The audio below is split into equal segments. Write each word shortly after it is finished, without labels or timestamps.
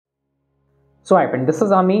So hi friend, this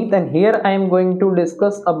is Amit and here I am going to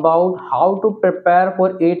discuss about how to prepare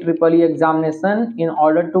for AEEE examination in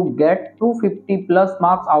order to get 250 plus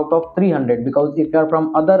marks out of 300, because if you are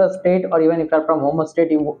from other state or even if you are from home state,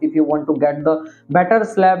 if you want to get the better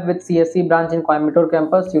slab with CSE branch in Coimbatore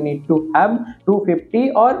campus, you need to have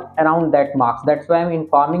 250 or around that marks. That's why I am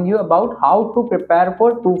informing you about how to prepare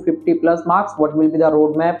for 250 plus marks, what will be the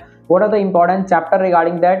roadmap, what are the important chapter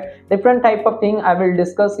regarding that, different type of thing I will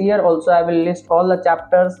discuss here. Also I will list all the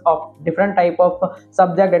chapters of different type of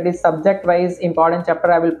subject, that is subject wise important chapter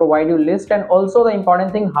I will provide you list, and also the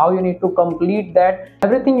important thing how you need to complete that.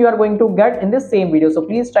 Everything you are going to get in this same video, so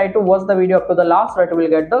please try to watch the video up to the last so that you will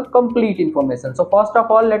get the complete information. So first of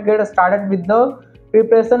all, let's get started with the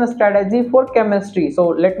preparation strategy for chemistry. So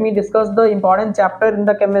let me discuss the important chapter in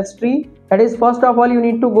the chemistry. That is, first of all, you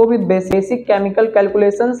need to go with basic chemical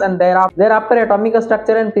calculations, and thereafter atomic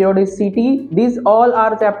structure and periodicity. These all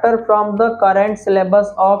are chapter from the current syllabus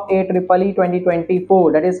of AEEE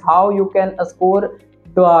 2024. That is how you can score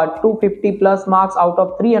the 250 plus marks out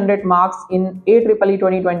of 300 marks in AEEE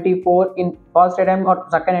 2024 in first attempt or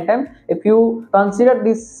second attempt. If you consider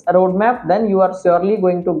this roadmap, then you are surely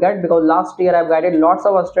going to get, because last year I've guided lots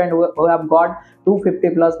of students who have got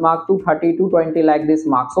 250 plus marks, 230, 220 like this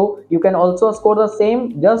mark. So you can also score the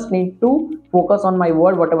same. Just need to focus on my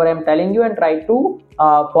word, whatever I am telling you, and try to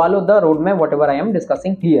follow the roadmap, whatever I am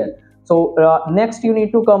discussing here. So next you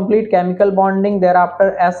need to complete chemical bonding,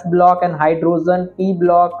 thereafter S block and hydrogen, P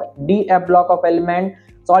block, D F block of element,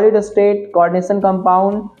 solid state, coordination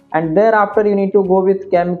compound, and thereafter you need to go with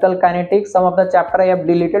chemical kinetics. Some of the chapter I have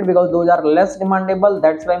deleted because those are less demandable.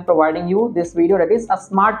 That's why I'm providing you this video, that is a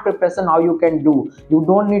smart preparation how you can do. You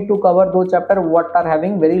don't need to cover those chapter what are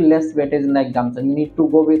having very less weightage in the exam. So you need to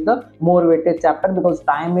go with the more weightage chapter because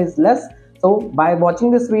time is less. So by watching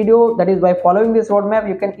this video, that is by following this roadmap,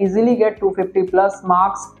 you can easily get 250 plus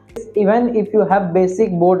marks, even if you have basic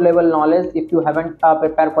board level knowledge. If you haven't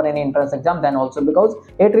prepared for any entrance exam, then also, because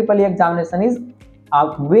AEEE examination is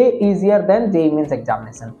way easier than JEE Mains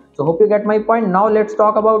examination. So hope you get my point. Now let's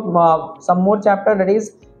talk about some more chapter, that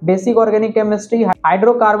is basic organic chemistry,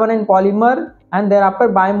 hydrocarbon and polymer, and thereafter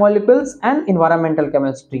biomolecules and environmental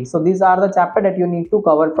chemistry. So these are the chapter that you need to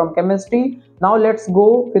cover from chemistry. Now let's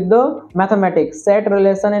go with the mathematics, set,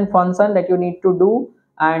 relation and function that you need to do,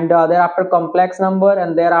 and thereafter complex number,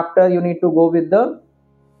 and thereafter you need to go with the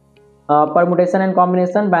permutation and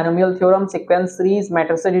combination, binomial theorem, sequence series,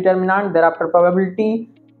 matrix determinant, thereafter probability.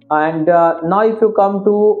 And now if you come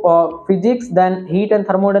to physics, then heat and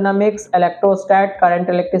thermodynamics, electrostat, current,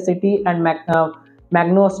 electricity, and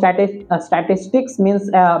statistics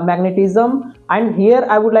means magnetism. And here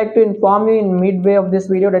I would like to inform you in midway of this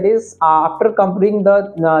video, that is after completing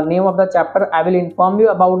the name of the chapter, I will inform you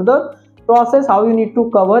about the process how you need to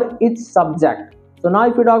cover each subject. So now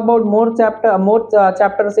if you talk about more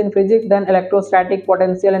chapters in physics, then electrostatic,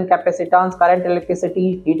 potential and capacitance, current,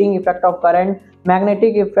 electricity, heating effect of current,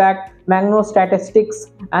 magnetic effect,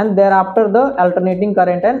 magnetostatistics, and thereafter the alternating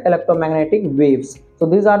current and electromagnetic waves. So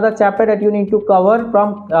these are the chapter that you need to cover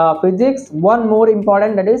from physics. One more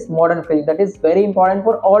important, that is modern physics, that is very important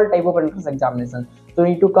for all type of entrance examination. So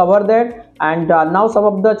you need to cover that. And now some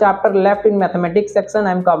of the chapter left in mathematics section,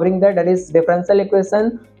 I am covering that, that is differential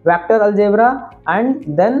equation, vector algebra, and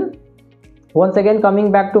then once again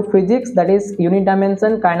coming back to physics, that is unit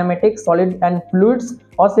dimension, kinematics, solid and fluids,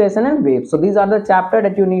 oscillation and waves. So these are the chapter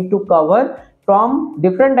that you need to cover from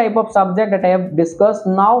different type of subject that I have discussed.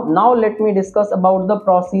 Now let me discuss about the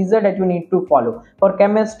procedure that you need to follow. For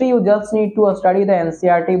chemistry, you just need to study the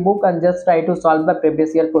NCERT book and just try to solve the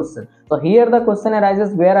previous year question. So here the question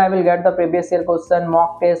arises where I will get the previous year question,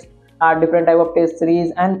 mock test, different type of test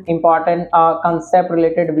series, and important concept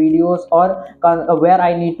related videos, or where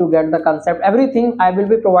I need to get the concept. Everything I will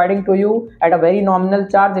be providing to you at a very nominal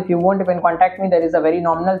charge. If you want, you can contact me. There is a very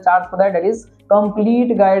nominal charge for that. That is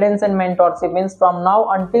complete guidance and mentorship, means from now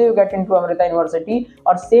until you get into Amrita University,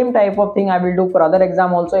 or same type of thing I will do for other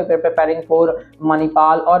exam also. If you're preparing for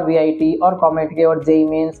Manipal or VIT or COMEDK or JEE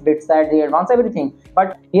Mains, BITSAT, JEE Advanced, everything.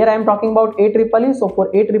 But here I am talking about AEEE. So for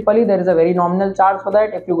AEEE there is a very nominal charge for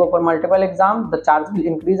that. If you go for multiple exams, the charge will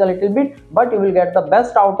increase a little bit, but you will get the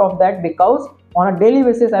best out of that, because on a daily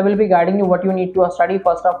basis I will be guiding you what you need to study.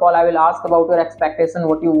 First of all, I will ask about your expectation,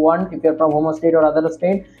 what you want if you're from home state or other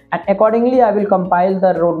state, and accordingly I will compile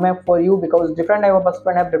the roadmap for you, because different type of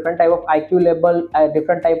student have different type of IQ level,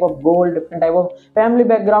 different type of goal, different type of family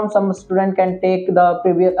background. Some student can take the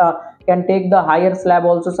previous can take the higher slab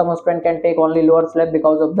also, some student can take only lower slab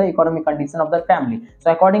because of the economic condition of their family.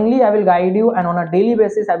 So accordingly I will guide you, and on a daily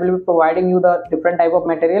basis I will be providing you the different type of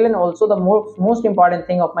material. And also the most important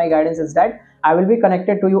thing of my guidance is that I will be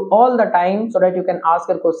connected to you all the time, so that you can ask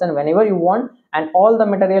your question whenever you want. And all the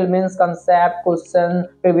material means concept, question,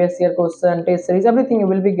 previous year question, test series, everything you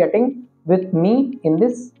will be getting with me in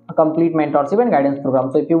this complete mentorship and guidance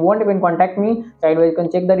program. So if you want, you can contact me. Sidewise you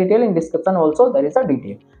can check the detail in description also, there is a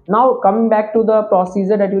detail. Now coming back to the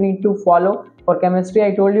procedure that you need to follow. For chemistry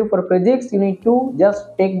I told you, for physics you need to just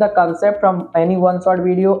take the concept from any one short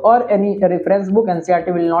video or any reference book,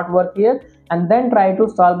 NCERT will not work here, and then try to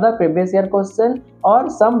solve the previous year question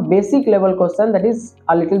or some basic level question that is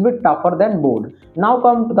a little bit tougher than board. Now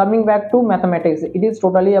coming back to mathematics, it is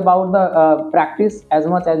totally about the practice. As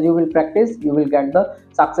much as you will practice, you will get the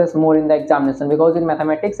success more in the examination, because in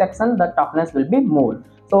mathematics section the toughness will be more.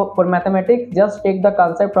 So for mathematics, just take the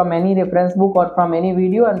concept from any reference book or from any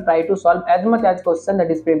video and try to solve as much as question that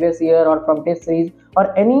is previous year or from test series,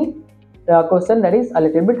 or any question that is a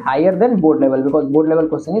little bit higher than board level, because board level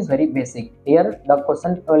question is very basic. Here the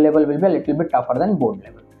question level will be a little bit tougher than board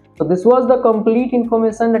level. So this was the complete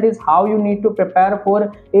information, that is how you need to prepare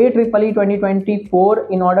for AEEE 2024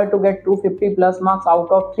 in order to get 250 plus marks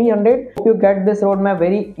out of 300. Hope you get this roadmap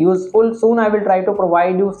very useful. Soon I will try to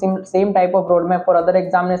provide you same type of roadmap for other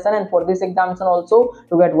examination, and for this examination also,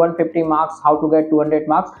 to get 150 marks, how to get 200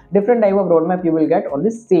 marks, different type of roadmap you will get on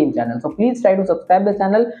this same channel. So please try to subscribe the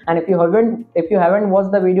channel, and if you haven't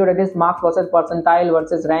watched the video that is marks versus percentile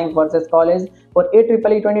versus rank versus college for AEEE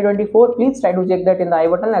 2024, please try to check that in the I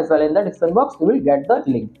button as well in the description box. You will get the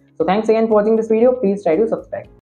link. So thanks again for watching this video. Please try to subscribe.